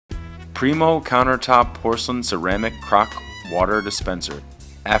Primo Countertop Porcelain Ceramic Crock Water Dispenser.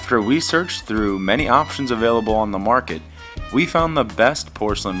 After we searched through many options available on the market, we found the best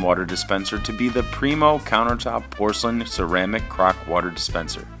porcelain water dispenser to be the Primo Countertop Porcelain Ceramic Crock Water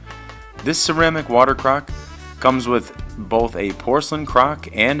Dispenser. This ceramic water crock comes with both a porcelain crock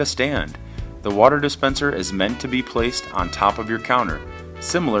and a stand. The water dispenser is meant to be placed on top of your counter,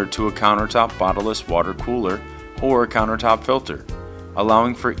 similar to a countertop bottleless water cooler or a countertop filter,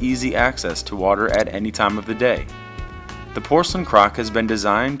 allowing for easy access to water at any time of the day. The porcelain crock has been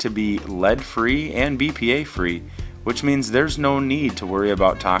designed to be lead-free and BPA-free, which means there's no need to worry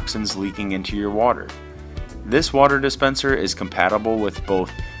about toxins leaking into your water. This water dispenser is compatible with both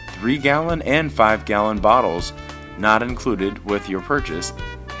 3-gallon and 5-gallon bottles, not included with your purchase,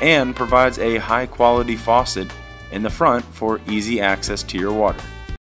 and provides a high-quality faucet in the front for easy access to your water.